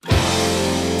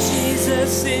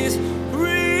Jesus is real.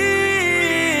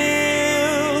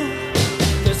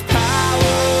 There's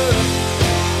power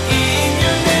in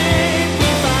your name. We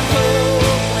find hope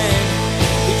when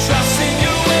we trust in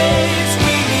your ways.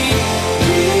 We need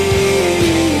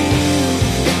real.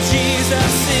 And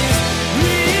Jesus is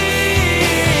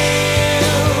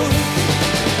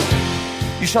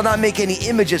real. You shall not make any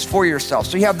images for yourself.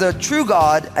 So you have the true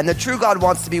God, and the true God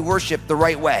wants to be worshiped the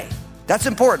right way. That's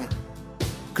important.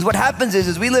 Because what happens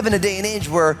is we live in a day and age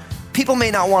where people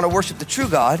may not want to worship the true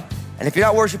God. And if you're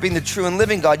not worshiping the true and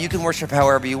living God, you can worship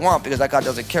however you want because that God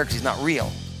doesn't care because he's not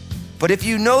real. But if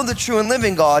you know the true and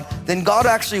living God, then God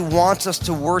actually wants us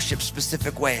to worship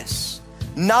specific ways.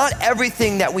 Not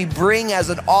everything that we bring as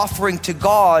an offering to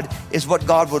God is what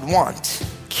God would want.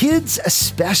 Kids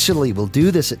especially will do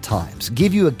this at times,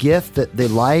 give you a gift that they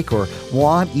like or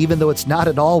want, even though it's not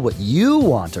at all what you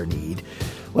want or need.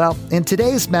 Well, in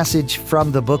today's message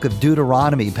from the book of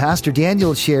Deuteronomy, Pastor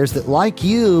Daniel shares that like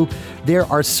you, there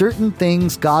are certain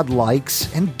things God likes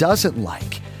and doesn't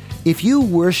like. If you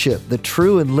worship the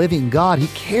true and living God, he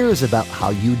cares about how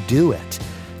you do it.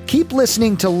 Keep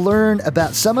listening to learn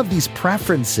about some of these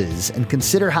preferences and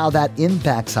consider how that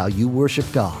impacts how you worship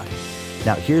God.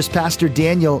 Now, here's Pastor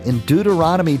Daniel in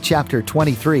Deuteronomy chapter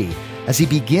 23 as he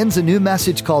begins a new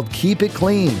message called Keep It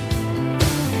Clean.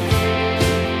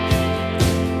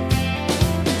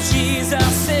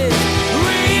 Jesus is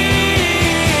real.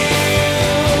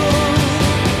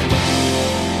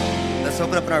 Let's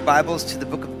open up in our Bibles to the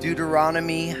book of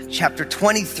Deuteronomy chapter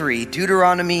 23.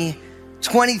 Deuteronomy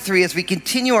 23, as we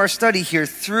continue our study here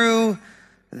through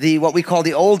what we call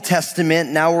the Old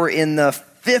Testament. Now we're in the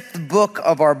fifth book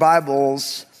of our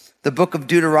Bibles, the book of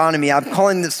Deuteronomy. I'm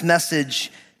calling this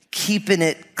message Keeping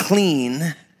It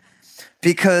Clean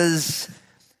because,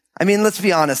 let's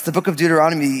be honest, the book of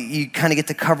Deuteronomy, you kind of get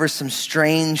to cover some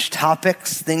strange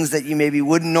topics, things that you maybe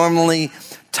wouldn't normally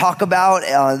talk about.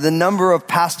 The number of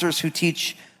pastors who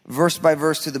teach verse by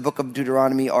verse through the book of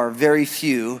Deuteronomy are very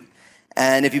few.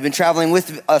 And if you've been traveling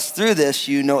with us through this,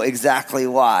 you know exactly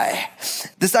why.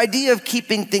 This idea of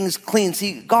keeping things clean.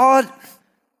 See, God,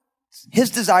 his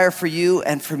desire for you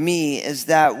and for me is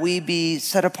that we be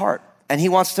set apart. And he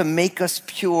wants to make us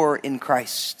pure in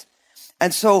Christ.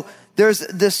 And so there's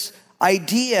this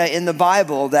idea in the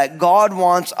Bible that God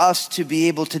wants us to be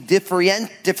able to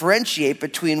differentiate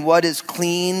between what is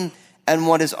clean and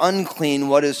what is unclean,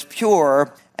 what is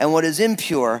pure and what is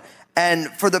impure. And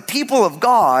for the people of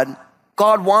God,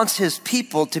 God wants his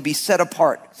people to be set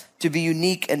apart, to be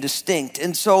unique and distinct.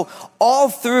 And so all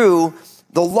through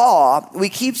the law, we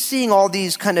keep seeing all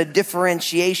these kind of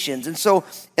differentiations. And so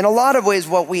in a lot of ways,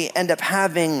 what we end up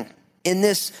having in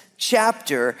this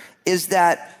chapter is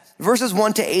that verses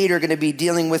 1 to 8 are going to be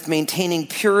dealing with maintaining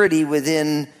purity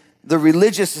within the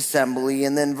religious assembly.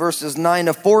 And then verses 9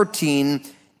 to 14,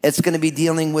 it's going to be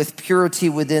dealing with purity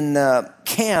within the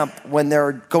camp when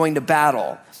they're going to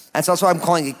battle. And so that's why I'm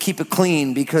calling it Keep It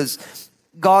Clean, because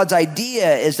God's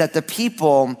idea is that the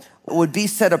people would be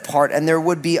set apart and there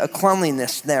would be a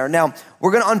cleanliness there. Now,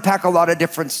 we're going to unpack a lot of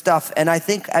different stuff. And I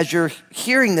think as you're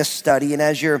hearing this study and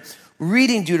as you're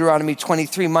reading Deuteronomy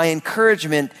 23, my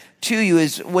encouragement to you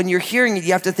is when you're hearing it,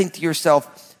 you have to think to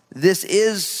yourself, this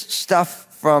is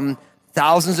stuff from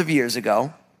thousands of years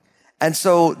ago. And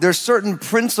so there's certain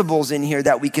principles in here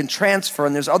that we can transfer,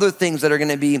 and there's other things that are going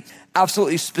to be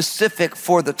absolutely specific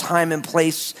for the time and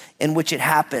place in which it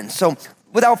happened. So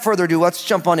without further ado, let's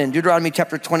jump on in. Deuteronomy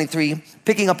chapter 23,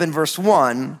 picking up in verse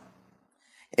 1,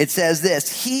 it says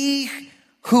this: he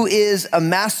who is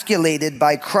emasculated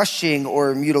by crushing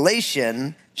or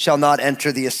mutilation shall not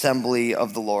enter the assembly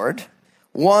of the Lord.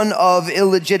 One of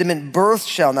illegitimate birth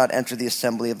shall not enter the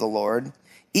assembly of the Lord.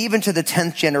 Even to the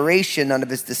 10th generation, none of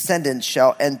his descendants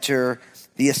shall enter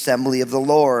the assembly of the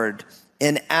Lord.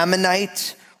 An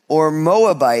Ammonite or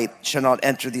Moabite shall not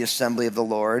enter the assembly of the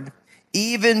Lord.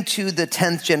 Even to the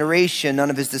 10th generation, none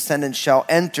of his descendants shall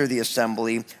enter the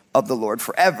assembly of the Lord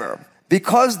forever.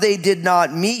 Because they did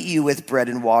not meet you with bread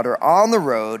and water on the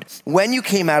road when you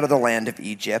came out of the land of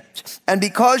Egypt, and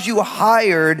because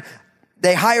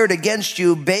they hired against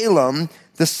you Balaam,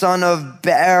 the son of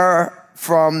Beor,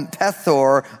 from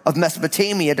Pethor of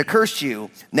Mesopotamia to curse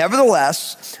you.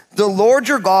 Nevertheless, the Lord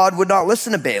your God would not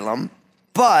listen to Balaam,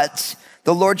 but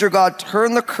the Lord your God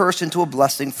turned the curse into a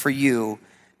blessing for you,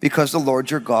 because the Lord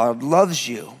your God loves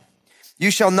you. You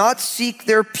shall not seek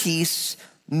their peace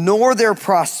nor their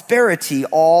prosperity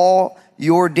all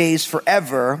your days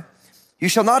forever. You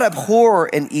shall not abhor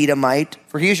an Edomite,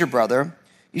 for he is your brother.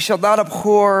 You shall not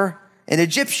abhor an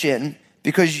Egyptian,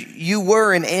 because you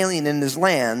were an alien in his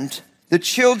land. The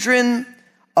children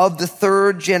of the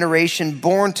third generation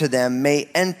born to them may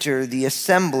enter the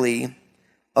assembly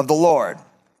of the Lord.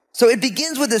 So it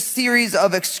begins with a series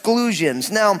of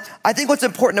exclusions. Now, I think what's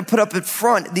important to put up in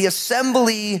front, the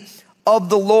assembly of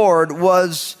the Lord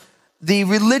was the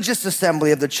religious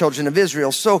assembly of the children of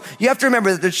Israel. So you have to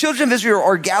remember that the children of Israel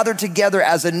are gathered together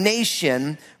as a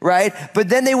nation, right? But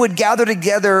then they would gather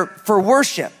together for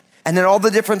worship and then all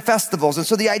the different festivals. And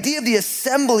so the idea of the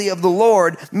assembly of the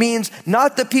Lord means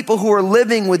not the people who are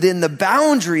living within the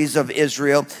boundaries of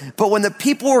Israel, but when the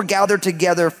people were gathered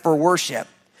together for worship.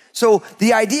 So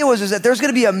the idea is that there's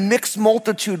going to be a mixed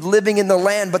multitude living in the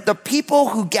land, but the people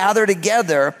who gather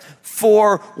together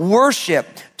for worship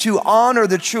to honor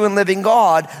the true and living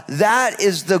God, that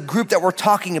is the group that we're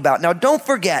talking about. Now, don't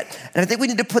forget, and I think we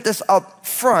need to put this up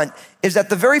front, is that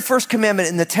the very first commandment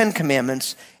in the 10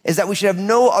 commandments is that we should have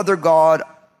no other God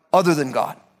other than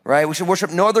God, right? We should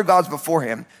worship no other gods before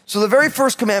him. So the very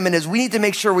first commandment is we need to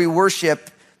make sure we worship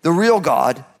the real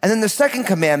God. And then the second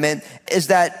commandment is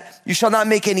that you shall not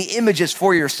make any images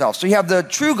for yourself. So you have the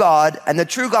true God, and the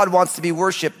true God wants to be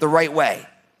worshiped the right way.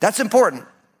 That's important.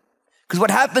 Because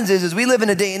what happens is we live in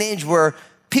a day and age where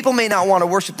people may not want to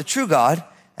worship the true God.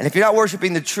 And if you're not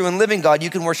worshiping the true and living God,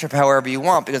 you can worship however you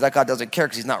want because that God doesn't care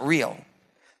because he's not real.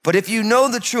 But if you know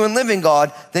the true and living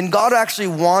God, then God actually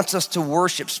wants us to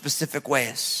worship specific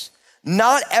ways.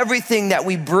 Not everything that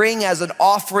we bring as an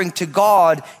offering to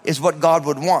God is what God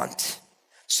would want.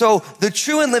 So the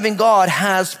true and living God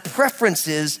has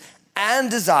preferences and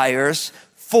desires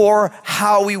for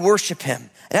how we worship him.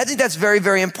 And I think that's very,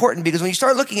 very important because when you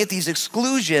start looking at these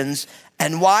exclusions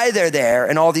and why they're there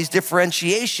and all these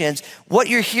differentiations, what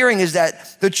you're hearing is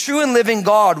that the true and living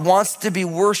God wants to be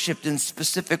worshiped in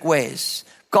specific ways.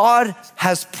 God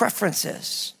has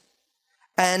preferences.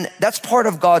 And that's part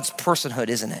of God's personhood,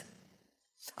 isn't it?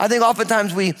 I think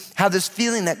oftentimes we have this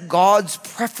feeling that God's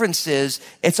preferences,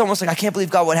 it's almost like, I can't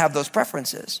believe God would have those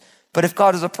preferences. But if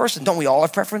God is a person, don't we all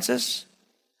have preferences?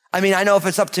 I mean, I know if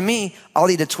it's up to me, I'll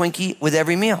eat a Twinkie with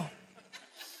every meal.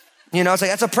 You know, it's like,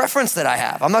 that's a preference that I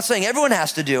have. I'm not saying everyone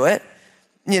has to do it,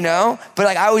 you know, but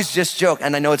like I always just joke,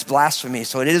 and I know it's blasphemy,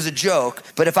 so it is a joke,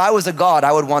 but if I was a God,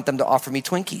 I would want them to offer me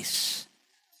Twinkies,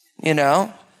 you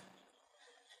know?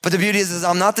 But the beauty is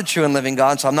I'm not the true and living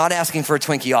God, so I'm not asking for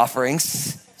Twinkie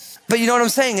offerings. But you know what I'm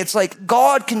saying? It's like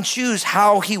God can choose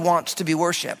how he wants to be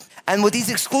worshiped. And with these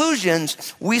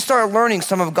exclusions, we start learning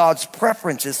some of God's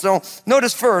preferences. So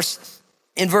notice first,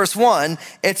 in verse 1,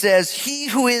 it says, he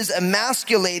who is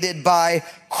emasculated by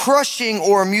crushing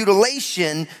or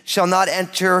mutilation shall not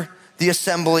enter the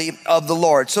assembly of the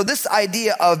Lord. So this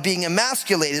idea of being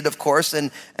emasculated, of course,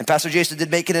 and Pastor Jason did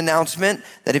make an announcement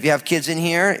that if you have kids in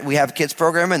here, we have a kids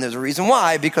program, and there's a reason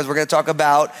why, because we're going to talk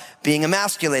about being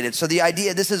emasculated. So the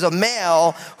idea, this is a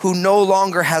male who no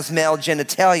longer has male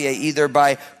genitalia, either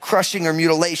by crushing or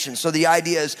mutilation. So the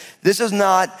idea is, this is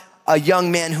not a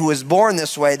young man who was born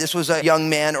this way. This was a young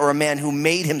man or a man who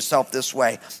made himself this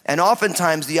way. And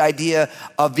oftentimes the idea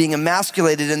of being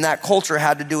emasculated in that culture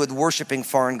had to do with worshiping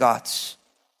foreign gods.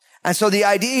 And so the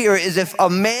idea here is if a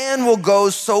man will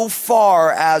go so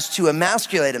far as to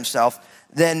emasculate himself,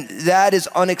 then that is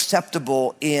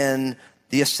unacceptable in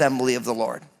the assembly of the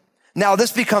Lord. Now,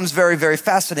 this becomes very, very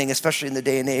fascinating, especially in the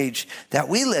day and age that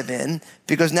we live in,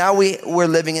 because now we're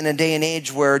living in a day and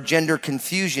age where gender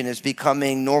confusion is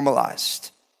becoming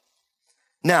normalized.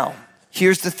 Now,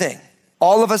 here's the thing.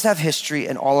 All of us have history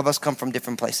and all of us come from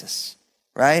different places,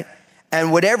 right?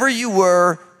 And whatever you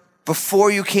were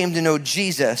before you came to know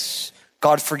Jesus,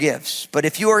 God forgives. But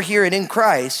if you are here and in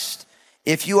Christ,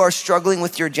 if you are struggling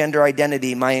with your gender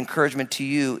identity, my encouragement to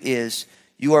you is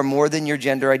you are more than your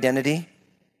gender identity.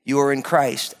 You are in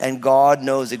Christ, and God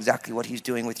knows exactly what he's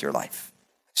doing with your life.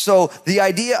 So the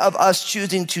idea of us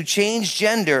choosing to change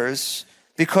genders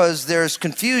because there's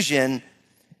confusion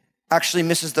actually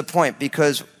misses the point,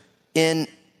 because in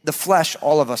the flesh,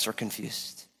 all of us are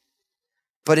confused.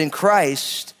 But in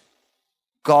Christ,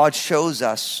 God shows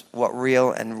us what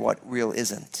real and what real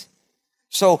isn't.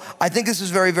 So I think this is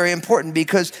very, very important,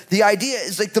 because the idea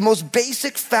is like the most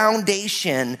basic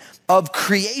foundation of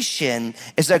creation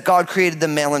is that God created the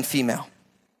male and female,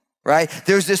 right?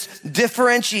 There's this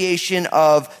differentiation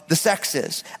of the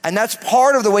sexes, and that's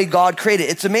part of the way God created.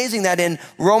 It's amazing that in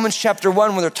Romans chapter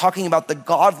 1, when they're talking about the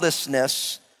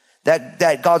godlessness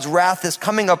that God's wrath is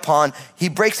coming upon, he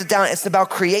breaks it down. It's about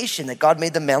creation, that God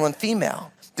made the male and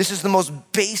female. This is the most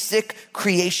basic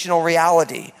creational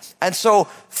reality. And so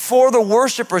for the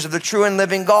worshipers of the true and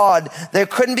living God, there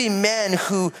couldn't be men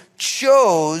who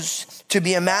chose to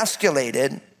be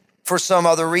emasculated for some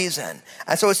other reason.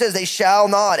 And so it says they shall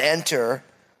not enter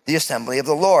the assembly of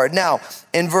the Lord. Now,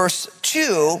 in verse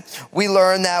 2, we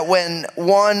learn that when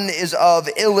one is of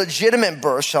illegitimate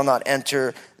birth shall not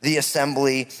enter the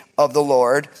assembly of the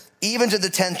Lord. Even to the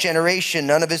 10th generation,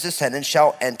 none of his descendants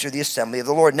shall enter the assembly of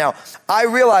the Lord. Now, I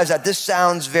realize that this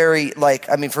sounds very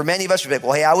for many of us, we'd be like,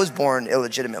 well, hey, I was born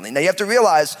illegitimately. Now, you have to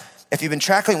realize, if you've been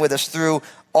tracking with us through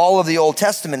all of the Old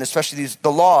Testament, especially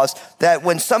the laws, that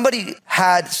when somebody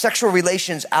had sexual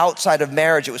relations outside of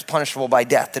marriage, it was punishable by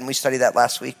death. Didn't we study that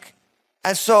last week?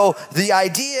 And so the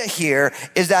idea here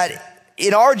is that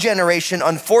in our generation,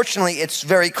 unfortunately, it's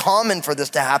very common for this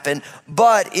to happen,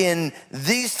 but in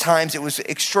these times, it was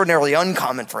extraordinarily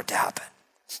uncommon for it to happen.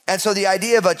 And so the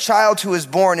idea of a child who is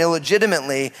born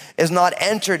illegitimately is not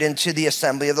entered into the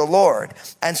assembly of the Lord.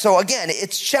 And so again,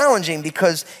 it's challenging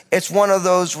because it's one of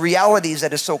those realities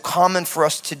that is so common for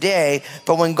us today.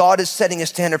 But when God is setting a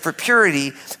standard for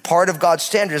purity, part of God's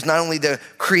standard is not only the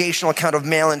creational account of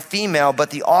male and female, but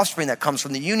the offspring that comes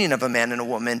from the union of a man and a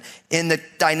woman in the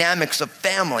dynamics of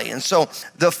family. And so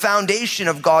the foundation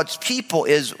of God's people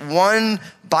is one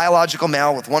biological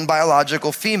male with one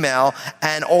biological female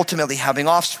and ultimately having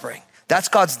offspring. That's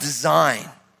God's design.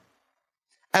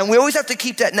 And we always have to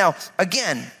keep that. Now,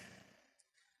 again,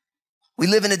 we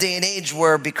live in a day and age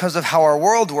where because of how our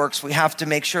world works, we have to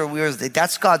make sure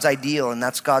that's God's ideal and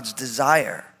that's God's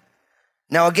desire.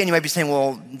 Now, again, you might be saying,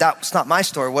 well, that's not my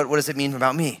story. What does it mean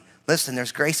about me? Listen,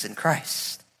 there's grace in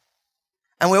Christ.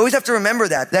 And we always have to remember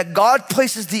that God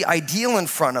places the ideal in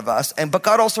front of us, but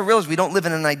God also realizes we don't live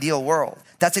in an ideal world.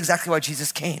 That's exactly why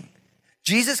Jesus came.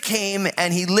 Jesus came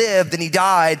and he lived and he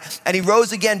died and he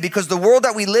rose again because the world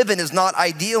that we live in is not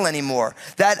ideal anymore.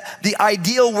 That the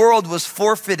ideal world was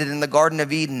forfeited in the Garden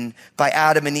of Eden by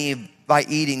Adam and Eve by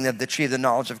eating of the tree of the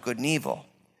knowledge of good and evil.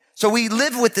 So we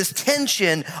live with this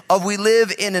tension of we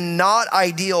live in a not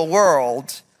ideal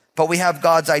world, but we have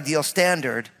God's ideal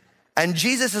standard. And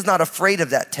Jesus is not afraid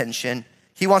of that tension.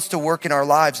 He wants to work in our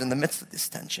lives in the midst of this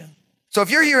tension. So if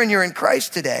you're here and you're in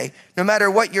Christ today, no matter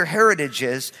what your heritage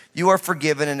is, you are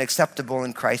forgiven and acceptable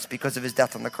in Christ because of his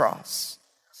death on the cross.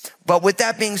 But with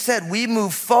that being said, we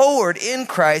move forward in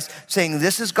Christ saying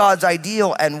this is God's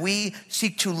ideal and we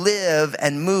seek to live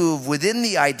and move within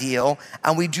the ideal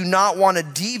and we do not want to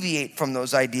deviate from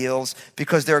those ideals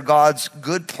because they're God's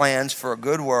good plans for a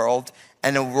good world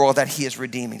and a world that he is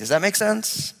redeeming. Does that make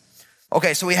sense?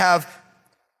 Okay, so we have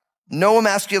no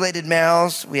emasculated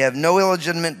males. We have no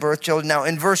illegitimate birth children. Now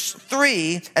in verse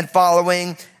 3 and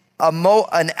following,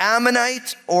 an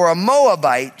Ammonite or a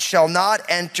Moabite shall not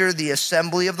enter the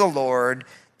assembly of the Lord.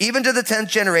 Even to the 10th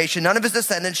generation, none of his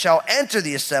descendants shall enter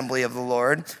the assembly of the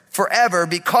Lord forever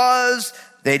because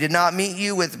they did not meet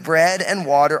you with bread and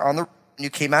water when you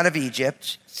came out of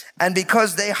Egypt. And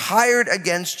because they hired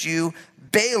against you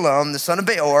Balaam, the son of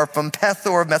Beor, from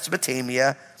Pethor of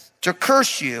Mesopotamia, to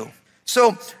curse you.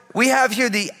 So we have here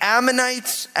the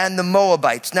Ammonites and the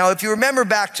Moabites. Now, if you remember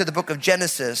back to the book of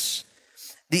Genesis,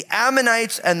 the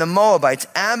Ammonites and the Moabites,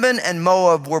 Ammon and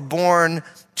Moab were born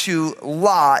to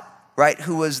Lot, right,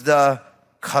 who was the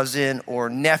cousin or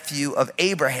nephew of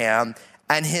Abraham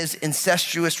and his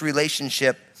incestuous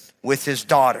relationship with his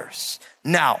daughters.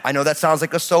 Now, I know that sounds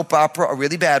like a soap opera, a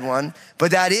really bad one,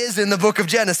 but that is in the book of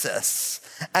Genesis.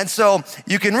 And so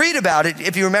you can read about it.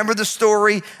 If you remember the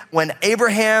story, when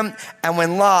Abraham and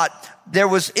when Lot, there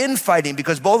was infighting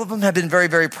because both of them had been very,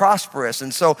 very prosperous.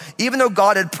 And so even though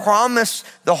God had promised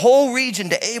the whole region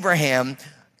to Abraham,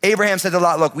 Abraham said to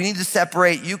Lot, look, we need to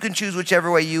separate. You can choose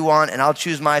whichever way you want and I'll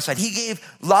choose my side. He gave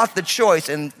Lot the choice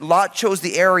and Lot chose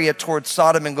the area towards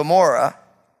Sodom and Gomorrah,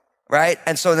 right?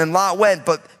 And so then Lot went,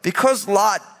 but because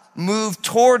Lot moved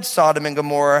towards Sodom and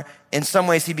Gomorrah, in some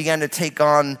ways he began to take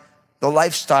on the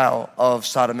lifestyle of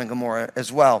Sodom and Gomorrah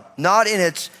as well. Not in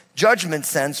its judgment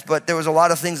sense, but there was a lot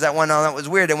of things that went on that was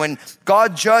weird. And when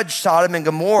God judged Sodom and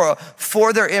Gomorrah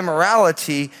for their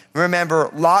immorality, remember,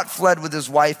 Lot fled with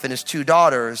his wife and his 2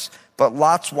 daughters, but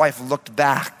Lot's wife looked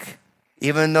back,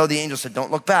 even though the angel said, don't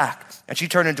look back. And she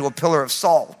turned into a pillar of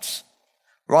salt.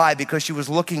 Why? Because she was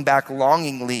looking back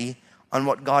longingly on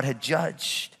what God had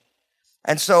judged.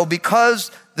 And so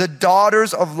because the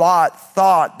daughters of Lot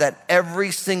thought that every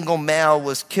single male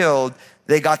was killed,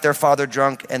 they got their father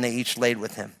drunk and they each laid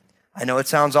with him. I know it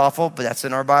sounds awful, but that's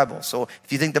in our Bible. So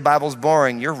if you think the Bible's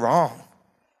boring, you're wrong.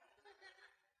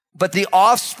 But the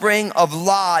offspring of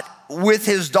Lot with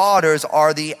his daughters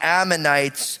are the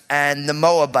Ammonites and the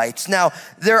Moabites. Now,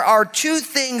 there are 2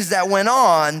 things that went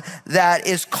on that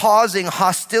is causing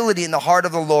hostility in the heart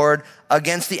of the Lord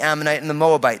against the Ammonite and the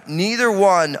Moabite. Neither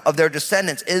one of their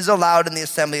descendants is allowed in the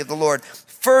assembly of the Lord.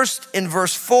 First, in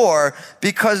verse 4,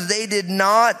 because they did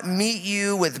not meet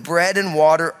you with bread and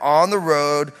water on the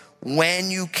road when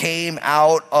you came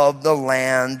out of the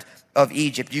land of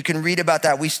Egypt. You can read about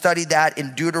that. We studied that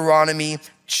in Deuteronomy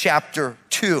chapter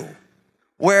 2,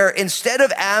 where instead of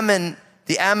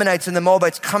the Ammonites and the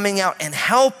Moabites coming out and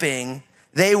helping,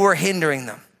 they were hindering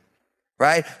them,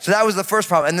 right? So that was the first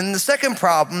problem. And then the second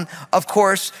problem, of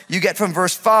course, you get from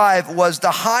verse 5 was the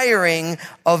hiring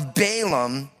of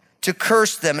Balaam to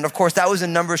curse them. And of course, that was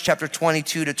in Numbers chapter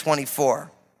 22 to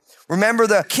 24. Remember,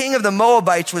 the king of the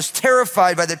Moabites was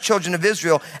terrified by the children of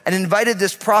Israel and invited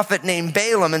this prophet named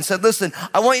Balaam and said, listen,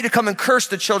 I want you to come and curse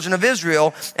the children of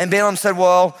Israel. And Balaam said,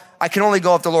 well, I can only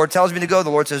go if the Lord tells me to go. The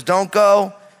Lord says, don't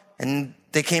go. And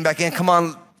they came back in, come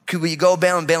on, could we go,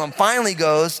 Balaam? Balaam finally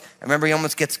goes. And remember, he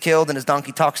almost gets killed and his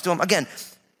donkey talks to him. Again,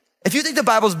 if you think the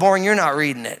Bible's boring, you're not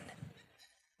reading it.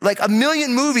 Like 1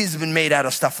 million movies have been made out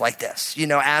of stuff like this. You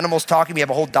know, animals talking. You have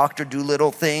a whole Dr.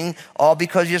 Dolittle thing, all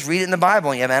because you just read it in the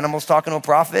Bible. And you have animals talking to a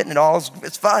prophet and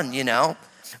it's fun, you know.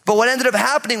 But what ended up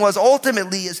happening was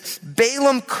ultimately is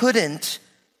Balaam couldn't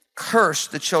curse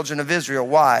the children of Israel.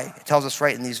 Why? It tells us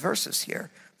right in these verses here.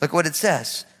 Look what it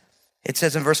says. It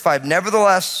says in verse 5,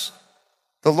 nevertheless,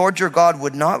 the Lord your God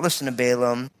would not listen to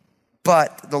Balaam,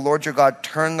 but the Lord your God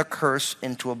turned the curse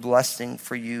into a blessing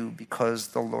for you because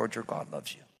the Lord your God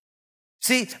loves you.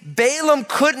 See, Balaam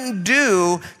couldn't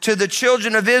do to the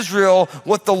children of Israel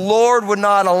what the Lord would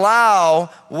not allow.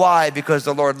 Why? Because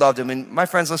the Lord loved him. And my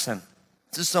friends, listen,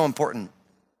 this is so important.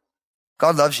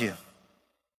 God loves you.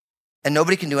 And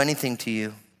nobody can do anything to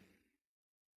you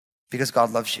because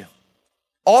God loves you.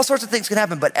 All sorts of things can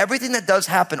happen, but everything that does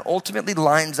happen ultimately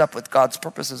lines up with God's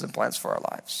purposes and plans for our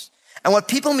lives. And what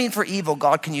people mean for evil,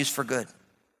 God can use for good.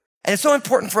 And it's so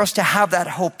important for us to have that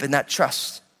hope and that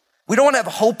trust. We don't want to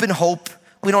have hope in hope.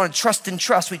 We don't want to trust in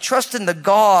trust. We trust in the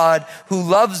God who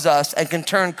loves us and can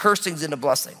turn cursings into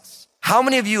blessings. How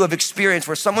many of you have experienced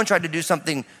where someone tried to do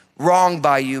something wrong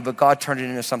by you, but God turned it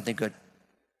into something good?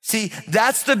 See,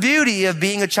 that's the beauty of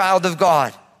being a child of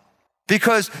God.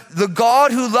 Because the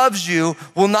God who loves you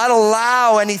will not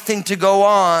allow anything to go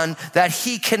on that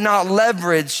he cannot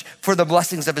leverage for the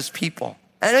blessings of his people.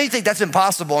 And I know you think that's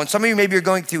impossible. And some of you maybe are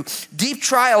going through deep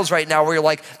trials right now where you're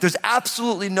like, there's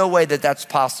absolutely no way that that's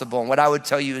possible. And what I would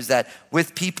tell you is that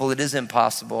with people, it is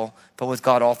impossible, but with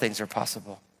God, all things are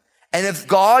possible. And if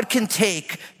God can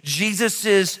take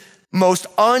Jesus's most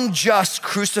unjust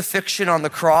crucifixion on the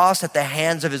cross at the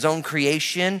hands of his own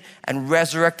creation and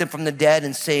resurrect him from the dead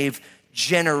and save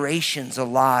generations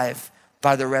alive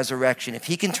by the resurrection, if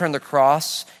he can turn the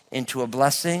cross into a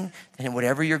blessing, then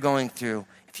whatever you're going through,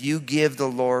 if you give the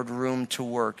Lord room to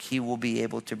work, he will be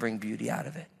able to bring beauty out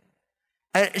of it.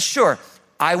 And sure,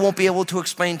 I won't be able to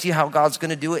explain to you how God's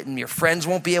going to do it, and your friends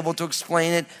won't be able to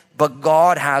explain it, but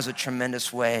God has a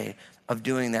tremendous way of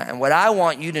doing that. And what I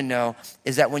want you to know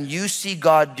is that when you see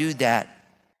God do that,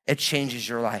 it changes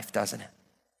your life, doesn't it?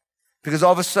 Because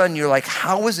all of a sudden you're like,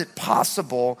 how is it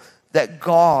possible that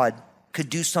God could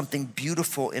do something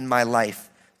beautiful in my life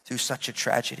through such a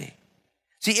tragedy?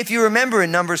 See, if you remember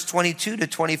in Numbers 22 to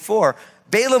 24,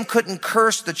 Balaam couldn't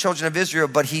curse the children of Israel,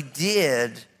 but he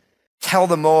did tell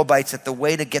the Moabites that the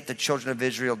way to get the children of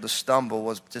Israel to stumble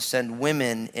was to send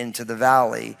women into the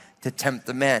valley to tempt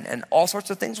the men. And all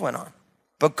sorts of things went on.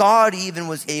 But God even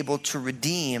was able to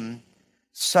redeem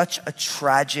such a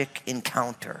tragic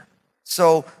encounter.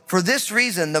 So for this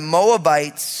reason, the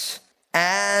Moabites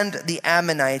and the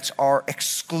Ammonites are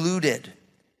excluded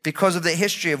because of the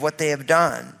history of what they have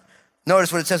done.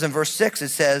 Notice what it says in verse 6. It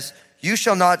says, you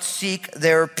shall not seek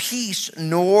their peace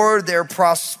nor their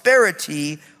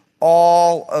prosperity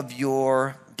all of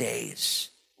your days.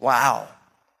 Wow.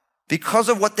 Because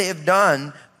of what they have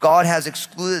done, God has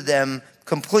excluded them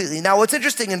completely. Now, what's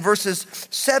interesting in verses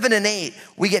 7 and 8,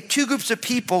 we get two groups of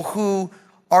people who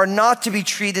are not to be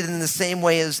treated in the same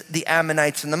way as the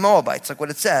Ammonites and the Moabites. Like what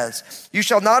it says, you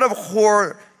shall not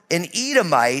abhor an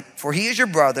Edomite, for he is your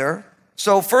brother.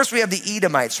 So first we have the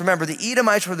Edomites. Remember, the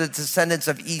Edomites were the descendants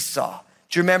of Esau.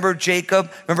 Do you remember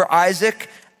Jacob? Remember Isaac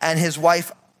and his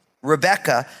wife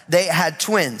Rebekah? They had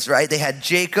twins, right? They had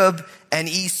Jacob and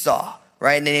Esau,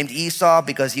 right? And they named Esau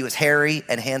because he was hairy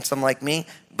and handsome like me.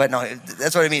 But no,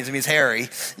 that's what it means. It means hairy.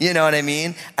 You know what I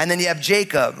mean? And then you have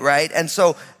Jacob, right? And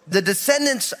so the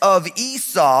descendants of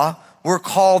Esau were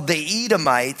called the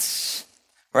Edomites,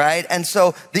 right? And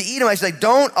so the Edomites, like,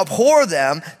 don't abhor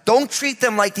them. Don't treat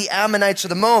them like the Ammonites or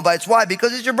the Moabites. Why?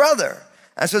 Because he's your brother.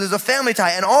 And so there's a family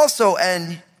tie. And also,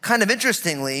 and kind of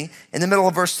interestingly, in the middle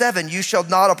of verse 7, you shall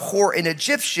not abhor an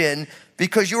Egyptian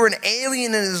because you are an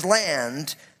alien in his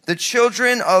land. the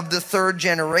children of the third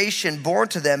generation born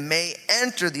to them may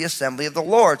enter the assembly of the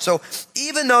Lord. So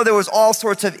even though there was all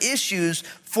sorts of issues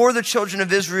for the children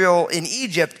of Israel in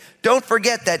Egypt, don't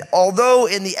forget that although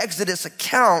in the Exodus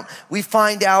account, we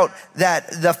find out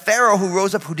that the Pharaoh who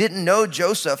rose up, who didn't know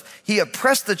Joseph, he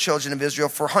oppressed the children of Israel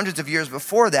for hundreds of years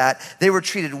before that. They were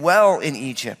treated well in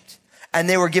Egypt, and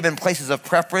they were given places of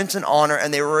preference and honor,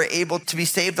 and they were able to be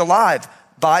saved alive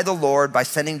by the Lord by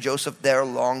sending Joseph there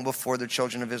long before the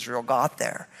children of Israel got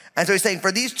there. And so he's saying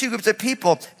for these two groups of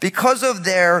people, because of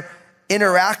their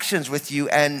interactions with you,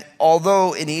 and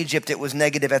although in Egypt it was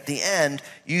negative at the end,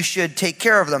 you should take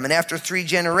care of them. And after 3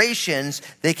 generations,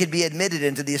 they could be admitted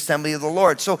into the assembly of the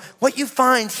Lord. So what you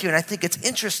find here, and I think it's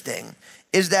interesting,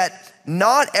 is that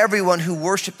not everyone who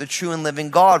worshiped the true and living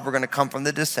God were going to come from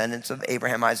the descendants of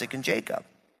Abraham, Isaac, and Jacob.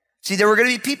 See, there were going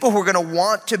to be people who were going to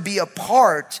want to be a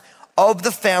part of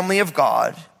the family of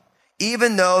God,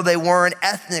 even though they weren't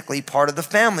ethnically part of the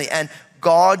family. And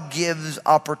God gives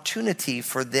opportunity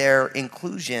for their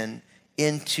inclusion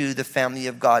into the family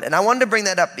of God. And I wanted to bring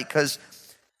that up because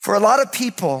for a lot of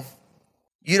people,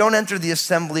 you don't enter the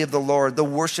assembly of the Lord, the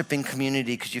worshiping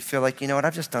community, because you feel like, you know what,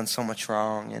 I've just done so much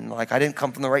wrong. And like, I didn't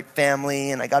come from the right family,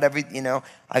 and I got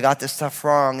I got this stuff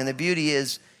wrong. And the beauty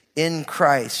is, in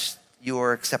Christ, you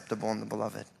are acceptable in the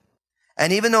beloved.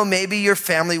 And even though maybe your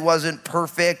family wasn't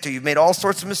perfect or you've made all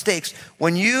sorts of mistakes,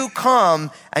 when you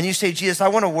come and you say, Jesus, I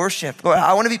want to worship,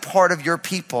 I want to be part of your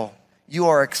people, you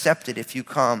are accepted if you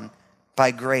come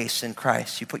by grace in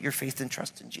Christ. You put your faith and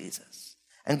trust in Jesus.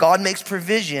 And God makes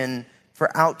provision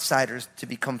for outsiders to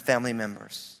become family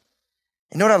members.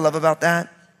 You know what I love about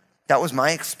that? That was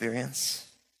my experience.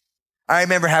 I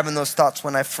remember having those thoughts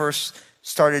when I first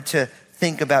started to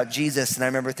think about Jesus, and I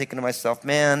remember thinking to myself,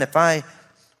 man, if I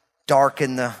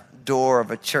darken the door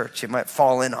of a church, it might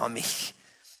fall in on me.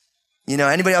 You know,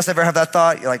 anybody else ever have that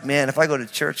thought? You're like, man, if I go to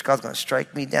church, God's going to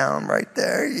strike me down right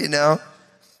there, you know?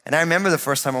 And I remember the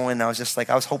first time I went, I was just like,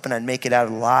 I was hoping I'd make it out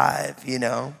alive, you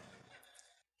know?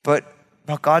 But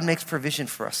God makes provision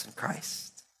for us in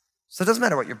Christ. So it doesn't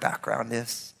matter what your background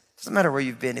is. It doesn't matter where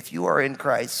you've been. If you are in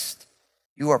Christ,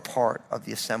 you are part of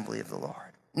the assembly of the Lord.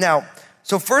 Now,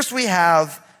 so first we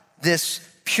have this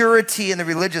purity in the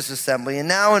religious assembly. And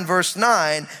now in verse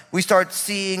 9, we start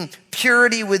seeing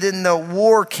purity within the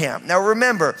war camp. Now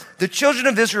remember, the children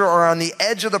of Israel are on the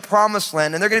edge of the promised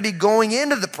land, and they're going to be going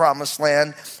into the promised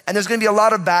land, and there's going to be a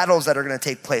lot of battles that are going to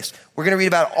take place. We're going to read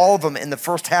about all of them in the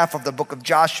first half of the book of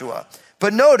Joshua.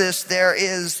 But notice there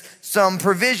is some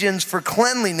provisions for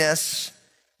cleanliness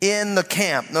in the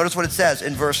camp. Notice what it says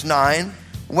in verse 9.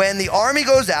 When the army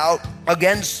goes out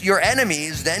against your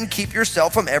enemies, then keep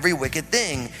yourself from every wicked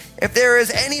thing. If there is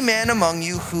any man among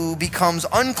you who becomes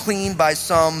unclean by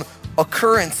some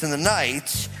occurrence in the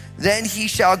night, then he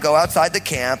shall go outside the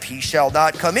camp. He shall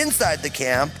not come inside the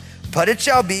camp, but it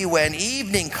shall be when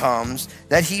evening comes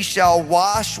that he shall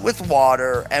wash with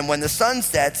water, and when the sun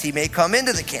sets, he may come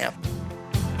into the camp.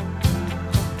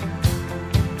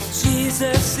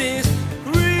 Jesus is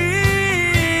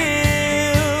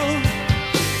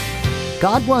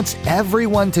God wants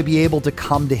everyone to be able to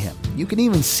come to him. You can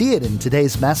even see it in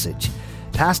today's message.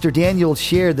 Pastor Daniel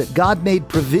shared that God made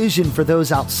provision for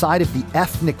those outside of the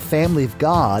ethnic family of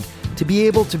God to be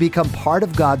able to become part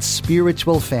of God's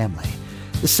spiritual family.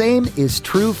 The same is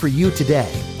true for you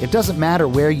today. It doesn't matter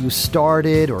where you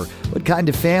started or what kind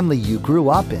of family you grew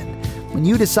up in. When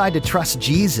you decide to trust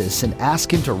Jesus and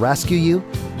ask him to rescue you,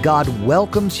 God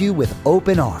welcomes you with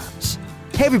open arms.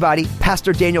 Hey everybody,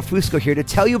 Pastor Daniel Fusco here to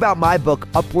tell you about my book,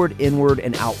 Upward, Inward,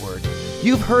 and Outward.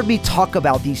 You've heard me talk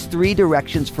about these 3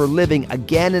 directions for living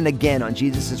again and again on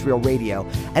Jesus is Real Radio,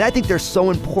 and I think they're so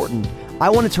important.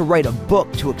 I wanted to write a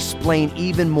book to explain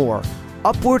even more.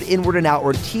 Upward, Inward, and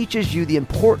Outward teaches you the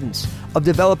importance of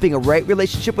developing a right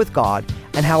relationship with God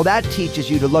and how that teaches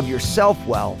you to love yourself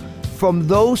well. From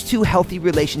those 2 healthy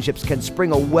relationships can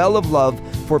spring a well of love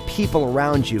for people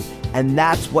around you, and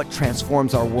that's what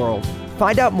transforms our world.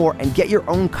 Find out more and get your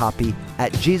own copy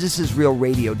at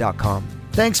JesusIsRealRadio.com.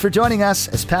 Thanks for joining us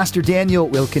as Pastor Daniel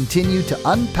will continue to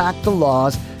unpack the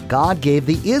laws God gave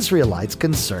the Israelites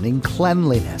concerning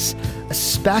cleanliness,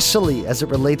 especially as it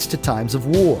relates to times of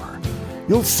war.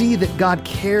 You'll see that God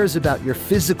cares about your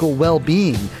physical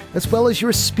well-being as well as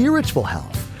your spiritual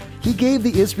health. He gave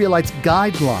the Israelites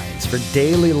guidelines for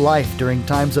daily life during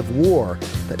times of war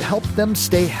that helped them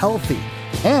stay healthy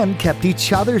and kept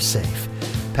each other safe.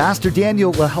 Pastor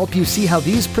Daniel will help you see how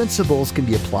these principles can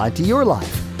be applied to your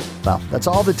life. Well, that's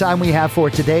all the time we have for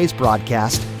today's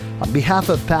broadcast. On behalf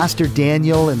of Pastor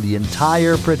Daniel and the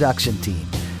entire production team,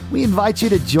 We invite you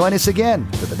to join us again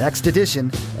for the next edition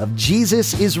of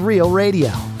Jesus is Real Radio.